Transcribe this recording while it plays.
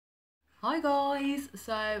Hi guys,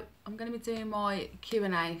 so I'm going to be doing my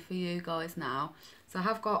Q&A for you guys now. So I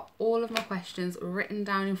have got all of my questions written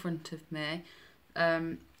down in front of me,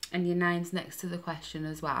 and your names next to the question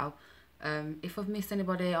as well. If I've missed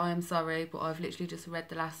anybody, I am sorry, but I've literally just read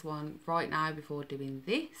the last one right now before doing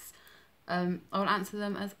this. I will answer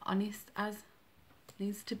them as honest as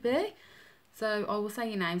needs to be. So I will say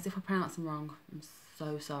your names. If I pronounce them wrong, I'm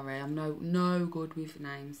so sorry. I'm no good with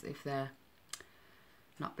names if they're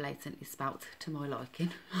not blatantly spelt to my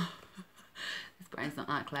liking. This brain's not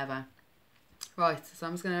that clever. Right, so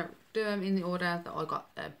I'm just going to do them in the order that I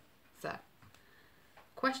got them. So,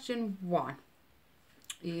 question 1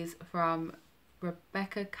 is from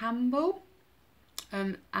Rebecca Campbell,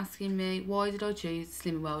 asking me, why did I choose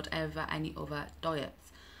Slimming World over any other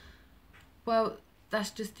diets? Well,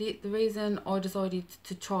 that's just it. The reason I decided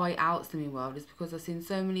to try out Slimming World is because I've seen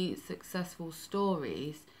so many successful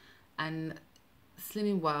stories, and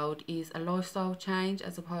Slimming World is a lifestyle change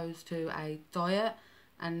as opposed to a diet.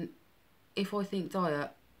 And if I think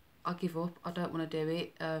diet, I give up. I don't want to do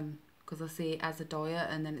it because I see it as a diet,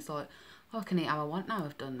 and then it's like, oh, I can eat how I want now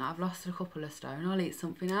I've done that. I've lost a couple of stone, I'll eat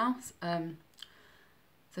something else. So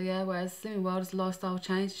yeah, whereas Slimming World is a lifestyle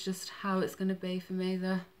change, it's just how it's going to be for me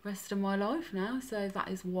the rest of my life now. So that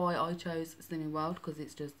is why I chose Slimming World, because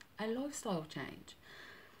it's just a lifestyle change.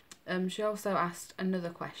 She also asked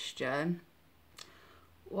another question.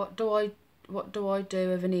 What do I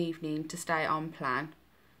do of an evening to stay on plan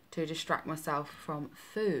to distract myself from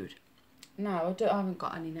food? No, I haven't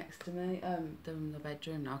got any next to me. They're in the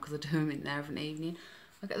bedroom now because I do them in there of an evening.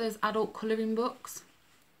 I get those adult colouring books.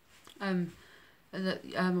 I'm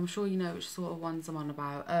sure you know which sort of ones I'm on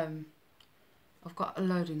about. I've got a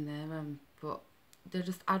load in there, but they're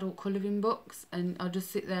just adult colouring books, and I just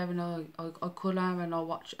sit there and I colour, and I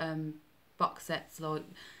watch box sets, like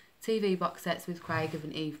TV box sets with Craig of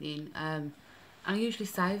an evening. And I usually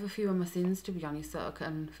save a few of my sins, to be honest, so I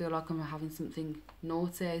can feel like I'm having something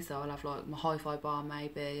naughty. So I'll have like my hi-fi bar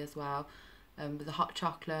maybe as well, with a hot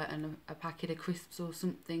chocolate and a packet of crisps or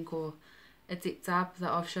something, or a dip dab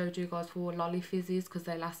that I've showed you guys for, lolly fizzies, because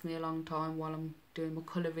they last me a long time while I'm doing my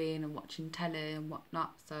colouring and watching telly and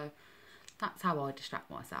whatnot. So that's how I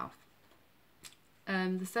distract myself.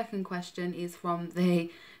 The second question is from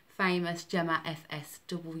the famous Gemma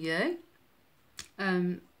FSW,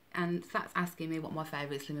 and that's asking me what my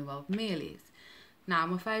favourite Slimming World meal is. Now,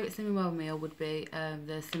 my favourite Slimming World meal would be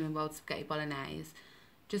the Slimming World spaghetti bolognese,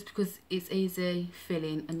 just because it's easy,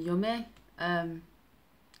 filling and yummy.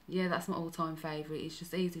 Yeah, that's my all-time favourite. It's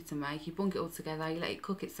just easy to make. You bung it all together, you let it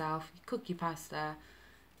cook itself, you cook your pasta,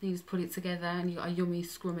 then you just put it together and you got a yummy,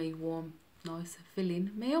 scrummy, warm, nice,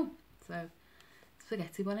 filling meal. So,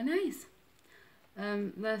 spaghetti bolognese.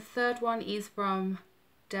 The third one is from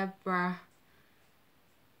Deborah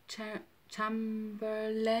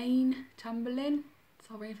Chamberlain.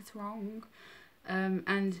 Sorry if it's wrong.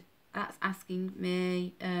 And that's asking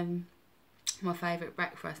me my favourite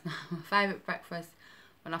breakfast. Now, my favourite breakfast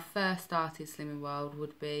when I first started Slimming World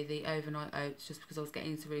would be the overnight oats, just because I was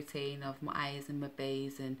getting into routine of my A's and my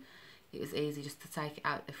B's, and it was easy just to take it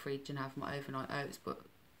out the fridge and have my overnight oats. But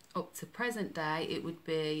up to present day, it would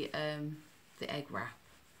be the egg wrap.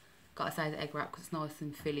 Gotta say the egg wrap because it's nice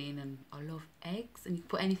and filling, and I love eggs, and you can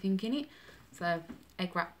put anything in it. So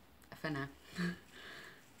egg wrap for now.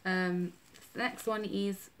 The next one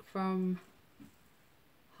is from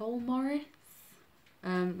Hull Morris.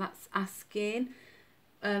 That's asking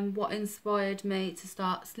what inspired me to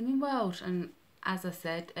start Slimming World, and as I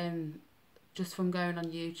said, just from going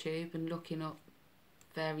on YouTube and looking up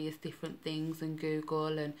various different things and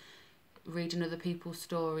Google and reading other people's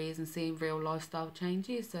stories and seeing real lifestyle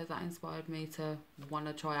changes, so that inspired me to want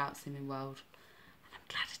to try out Slimming World, and I'm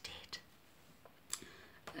glad I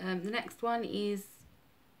did. The next one is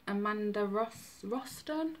Amanda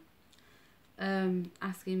Roston,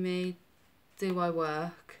 asking me, do I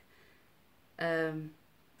work? And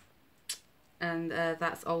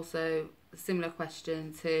that's also a similar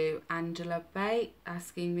question to Angela Bate,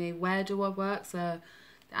 asking me, where do I work? So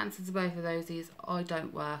the answer to both of those is I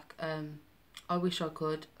don't work. I wish I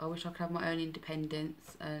could. I wish I could have my own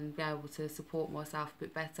independence and be able to support myself a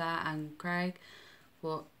bit better, and Craig.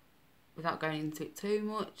 But without going into it too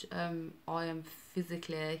much, I am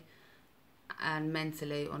physically and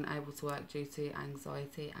mentally unable to work due to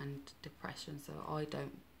anxiety and depression. So I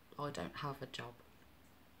don't have a job.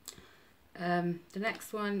 The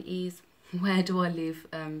next one is where do I live?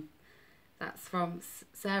 That's from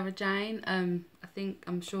Sarah Jane.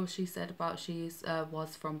 I'm sure she said about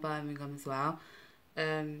was from Birmingham as well.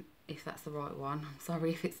 If that's the right one, I'm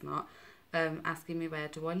sorry if it's not. asking me where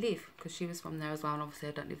do I live, because she was from there as well, and obviously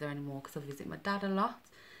I don't live there anymore because I visit my dad a lot.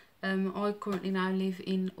 I currently now live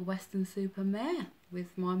in Weston-super-Mare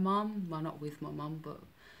with my mum. Well, not with my mum, but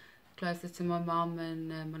closer to my mum, and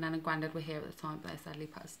my nan and granddad were here at the time, but they sadly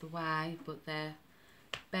passed away, but they're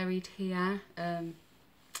buried here.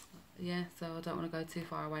 Yeah, so I don't want to go too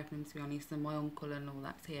far away from them, to be honest, and my uncle and all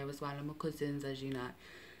that's here as well, and my cousins, as you know.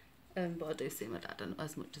 But I do see my dad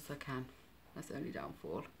as much as I can. That's the only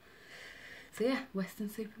downfall. So yeah,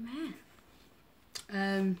 Weston-super-Mare.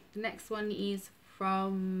 The next one is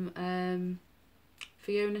from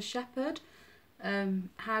Fiona Shepherd.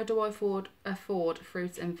 How do I afford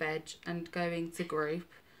fruit and veg and going to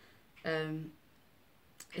group?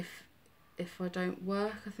 If I don't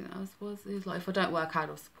work, I think that was it was like, if I don't work, how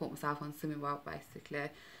do I support myself on Swimming World, basically?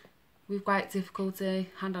 With great difficulty,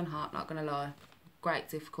 hand on heart, not gonna lie, great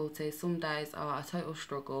difficulty. Some days are a total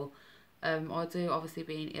struggle. I do, obviously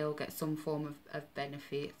being ill, get some form of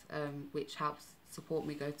benefit, which helps support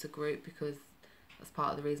me go to group, because that's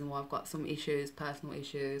part of the reason why I've got some issues, personal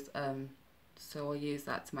issues. So I use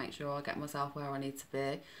that to make sure I get myself where I need to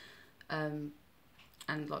be.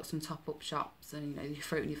 And like some top-up shops, and you know, your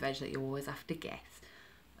fruit and your veg that you always have to get.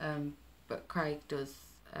 But Craig does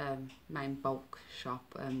main bulk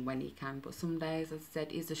shop when he can, but some days, as I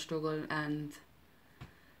said, is a struggle, and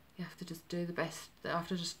you have to just do the best. I have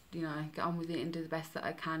to just, you know, get on with it and do the best that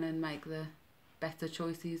I can and make the better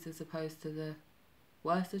choices as opposed to the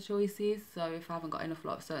worser choices. So if I haven't got enough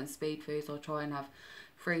like certain speed foods, I'll try and have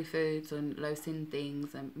free foods and low sin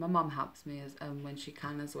things, and my mum helps me as when she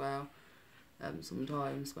can as well.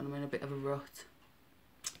 Sometimes when I'm in a bit of a rut.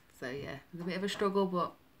 So yeah, it's a bit of a struggle,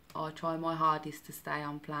 but I try my hardest to stay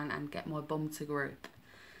on plan and get my bum to group.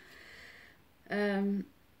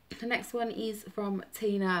 The next one is from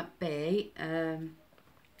Tina B.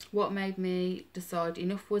 What made me decide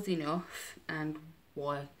enough was enough, and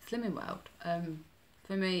why Slimming World?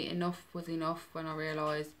 For me, enough was enough when I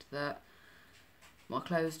realised that my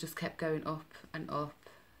clothes just kept going up and up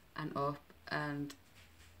and up, and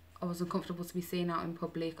I was uncomfortable to be seen out in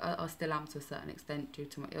public. I still am to a certain extent due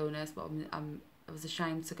to my illness, but I was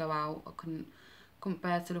ashamed to go out. I couldn't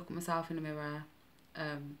bear to look at myself in the mirror.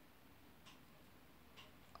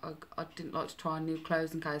 I didn't like to try on new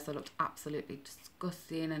clothes in case I looked absolutely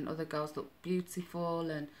disgusting and other girls looked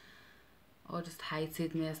beautiful, and I just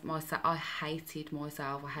hated myself. I hated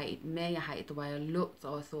myself. I hated me. I hated the way I looked.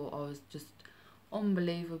 I thought I was just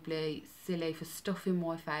unbelievably silly for stuffing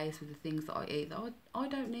my face with the things that I eat that I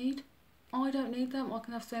don't need. I don't need them. I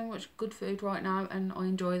can have so much good food right now and I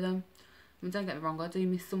enjoy them. I mean, don't get me wrong, I do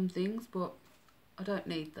miss some things, but I don't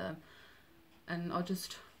need them. And I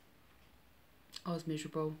was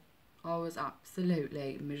miserable. I was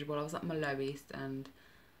absolutely miserable. I was at my lowest, and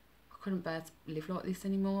I couldn't bear to live like this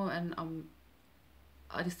anymore. And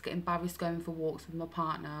I just get embarrassed going for walks with my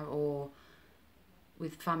partner or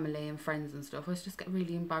with family and friends and stuff. I just get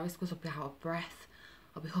really embarrassed because I'd be out of breath,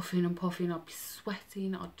 I'd be huffing and puffing, I'd be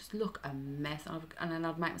sweating, I'd just look a mess, and then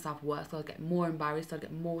I'd make myself worse, so I'd get more embarrassed, I'd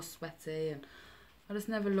get more sweaty, and I just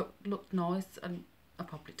never looked nice. And I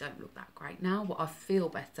probably don't look that great now, but I feel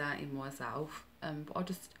better in myself.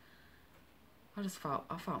 But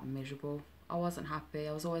I felt miserable. I wasn't happy.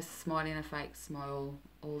 I was always smiling a fake smile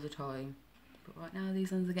all the time, but right now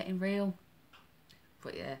these ones are getting real.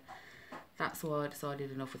 But yeah, that's why I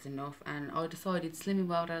decided enough was enough, and I decided Slimming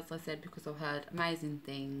World, as I said, because I've heard amazing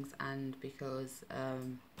things, and because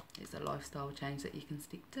it's a lifestyle change that you can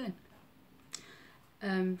stick to.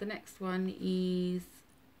 The next one is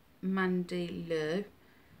Mandy Lou,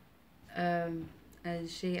 and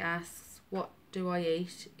she asks, what do I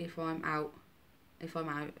eat if I'm out?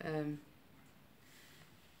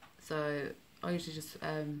 So I usually just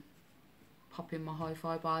pop in my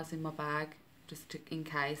hi-fi bars in my bag, just in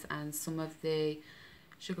case, and some of the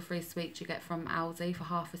sugar-free sweets you get from Aldi for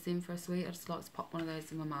half a sin for a sweet. I just like to pop one of those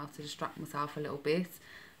in my mouth to distract myself a little bit.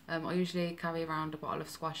 I usually carry around a bottle of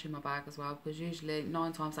squash in my bag as well, because usually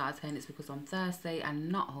 9 times out of 10 it's because I'm thirsty and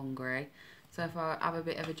not hungry. So if I have a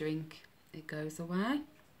bit of a drink, it goes away.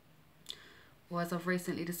 Or as I've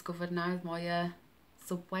recently discovered now, my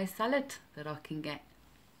Subway salad that I can get.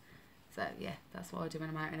 So yeah, that's what I do when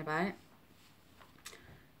I'm out and about.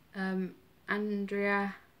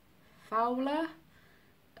 Andrea Fowler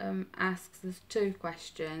asks, there's 2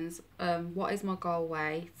 questions. What is my goal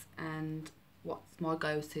weight and what's my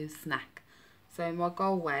go-to snack? So my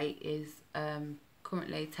goal weight is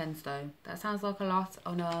currently 10 stone. That sounds like a lot,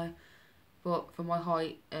 I know, but for my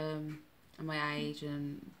height and my age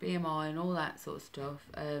and BMI and all that sort of stuff,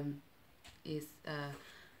 is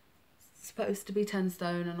supposed to be 10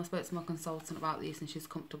 stone, and I spoke to my consultant about this and she's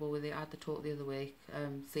comfortable with it. I had the talk the other week,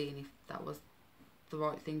 seeing if that was the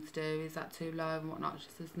right thing to do. Is that too low and whatnot? She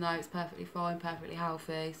says no, it's perfectly fine, perfectly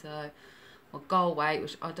healthy. So my goal weight,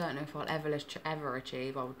 which I don't know if I'll ever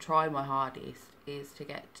achieve, I will try my hardest, is to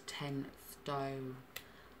get to 10 stone.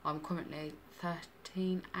 I'm currently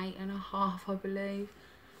 13.8.5, I believe.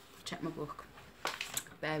 I'll check my book.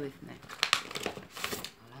 Bear with me.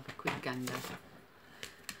 I'll have a quick gander.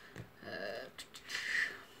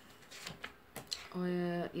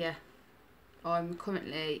 Yeah, I'm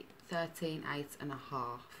currently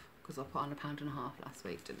 13.8.5 because I put on 1.5 pounds last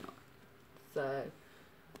week, didn't I? So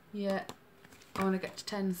yeah, I want to get to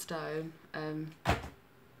 10 stone. But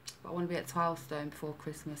I want to be at 12 stone before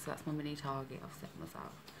Christmas. So that's my mini target I've set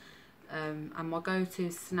myself. And my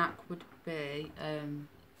go-to snack would be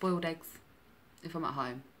boiled eggs if I'm at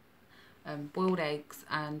home. Boiled eggs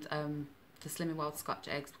and the Slimming World Scotch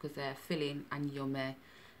eggs, because they're filling and yummy,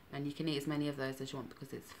 and you can eat as many of those as you want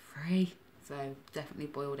because it's free. So definitely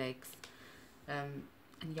boiled eggs, and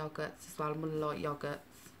yogurts as well. I'm gonna like yogurts.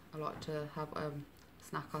 I like to have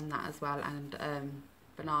snack on that as well, and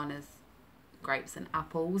bananas, grapes and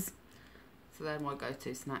apples. So they're my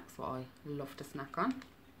go-to snacks, what I love to snack on.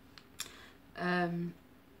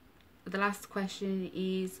 The last question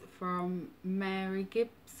is from Mary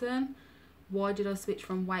Gibson. Why did I switch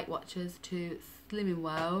from Weight Watchers to Slimming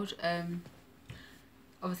World?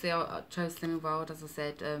 Obviously I chose Slimming World, as I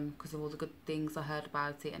said, because of all the good things I heard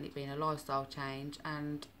about it and it being a lifestyle change.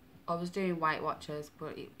 And I was doing Weight Watchers,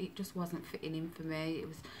 but it just wasn't fitting in for me. It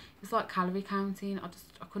was like calorie counting.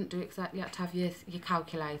 I couldn't do it because you had to have your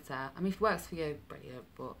calculator. I mean, if it works for you, brilliant,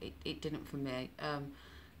 but it didn't for me.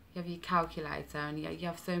 You have your calculator and you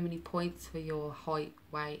have so many points for your height,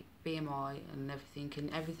 weight, BMI and everything,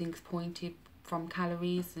 and everything's pointed from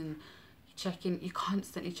calories, and you're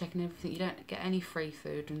constantly checking everything. You don't get any free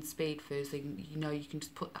food and speed food, so you know you can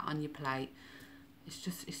just put that on your plate.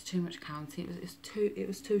 It's too much counting. It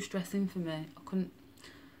was too stressing for me. I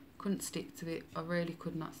couldn't stick to it. I really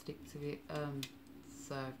could not stick to it.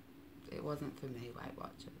 So it wasn't for me, Weight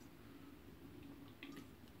Watchers.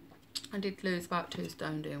 I did lose about 2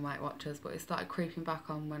 stone doing Weight Watchers, but it started creeping back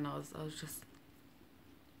on when I was just,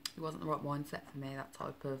 it wasn't the right mindset for me, that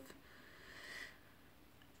type of,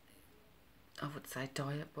 I would say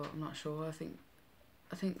diet, but I'm not sure. I think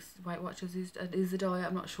Weight Watchers is a diet.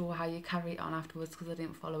 I'm not sure how you carry it on afterwards because I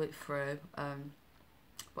didn't follow it through.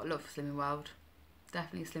 But I love Slimming World.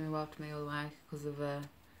 Definitely Slimming World to me all the way because of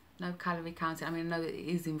no calorie counting. I mean, I know it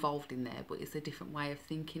is involved in there, but it's a different way of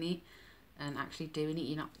thinking it and actually doing it.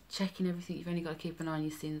 You're not checking everything. You've only got to keep an eye on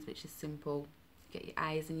your sins, which is simple. You get your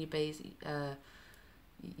A's and your B's.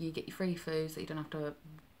 You get your free foods that you don't have to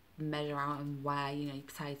measure out and weigh, you know, your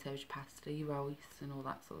potatoes, your pasta, your rice and all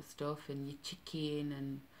that sort of stuff, and your chicken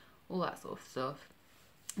and all that sort of stuff.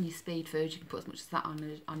 And your speed food, you can put as much as that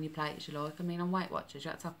on your plate as you like. I mean, on Weight Watchers,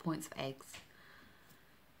 you have to have points for eggs.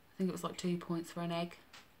 I think it was like 2 points for an egg.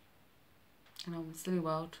 And on Slimming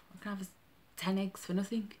World, I can have 10 eggs for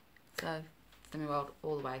nothing. So, Slimming World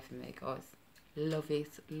all the way for me, guys. Love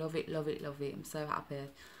it, love it, love it, love it. I'm so happy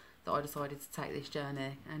that I decided to take this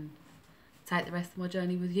journey and take the rest of my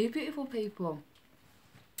journey with you beautiful people.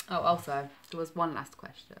 Oh, also, there was one last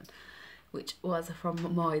question, which was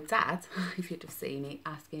from my dad, if you'd have seen it,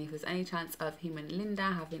 asking if there's any chance of him and Linda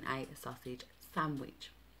having a sausage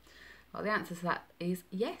sandwich. Well, the answer to that is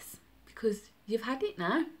yes, because you've had it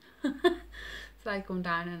now. So they come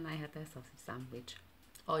down and they had their sausage sandwich.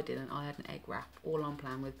 I didn't. I had an egg wrap, all on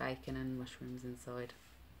plan with bacon and mushrooms inside.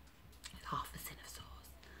 It's half a tin of sauce.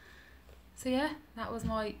 So yeah, that was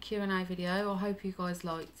my Q&A video. I hope you guys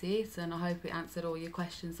liked it and I hope it answered all your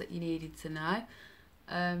questions that you needed to know.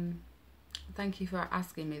 Thank you for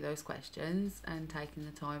asking me those questions and taking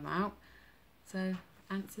the time out. So,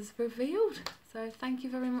 answers revealed. So thank you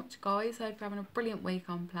very much, guys. I hope you're having a brilliant week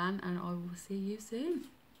on plan and I will see you soon.